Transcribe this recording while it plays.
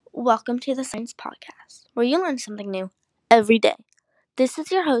Welcome to the Science Podcast, where you learn something new every day. This is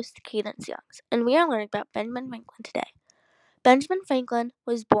your host, Cadence Youngs, and we are learning about Benjamin Franklin today. Benjamin Franklin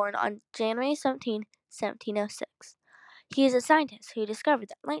was born on January 17, 1706. He is a scientist who discovered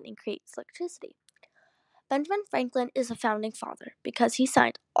that lightning creates electricity. Benjamin Franklin is a founding father because he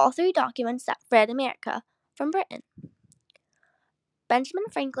signed all three documents that freed America from Britain. Benjamin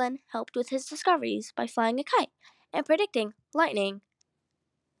Franklin helped with his discoveries by flying a kite and predicting lightning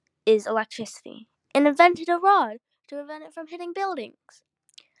is electricity, and invented a rod to prevent it from hitting buildings.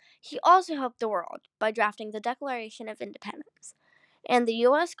 He also helped the world by drafting the Declaration of Independence and the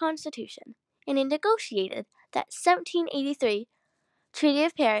U.S. Constitution, and he negotiated that 1783 Treaty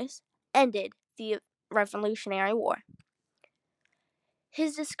of Paris ended the Revolutionary War.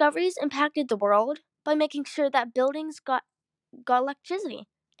 His discoveries impacted the world by making sure that buildings got electricity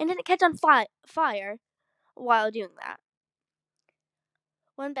and didn't catch on fire while doing that.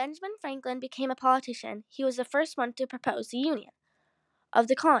 When Benjamin Franklin became a politician, he was the first one to propose the union of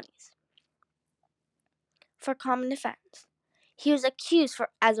the colonies for common defense. He was accused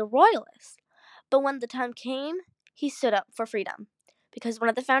as a royalist, but when the time came, he stood up for freedom because one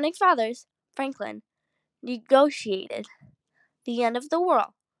of the founding fathers, Franklin, negotiated the end of the war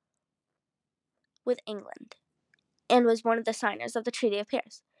with England and was one of the signers of the Treaty of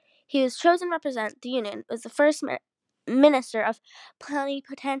Paris. He was chosen to represent the Union as the first minister of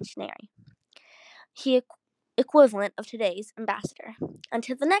plenipotentiary. He equivalent of today's ambassador.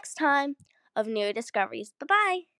 Until the next time of new discoveries. Bye-bye.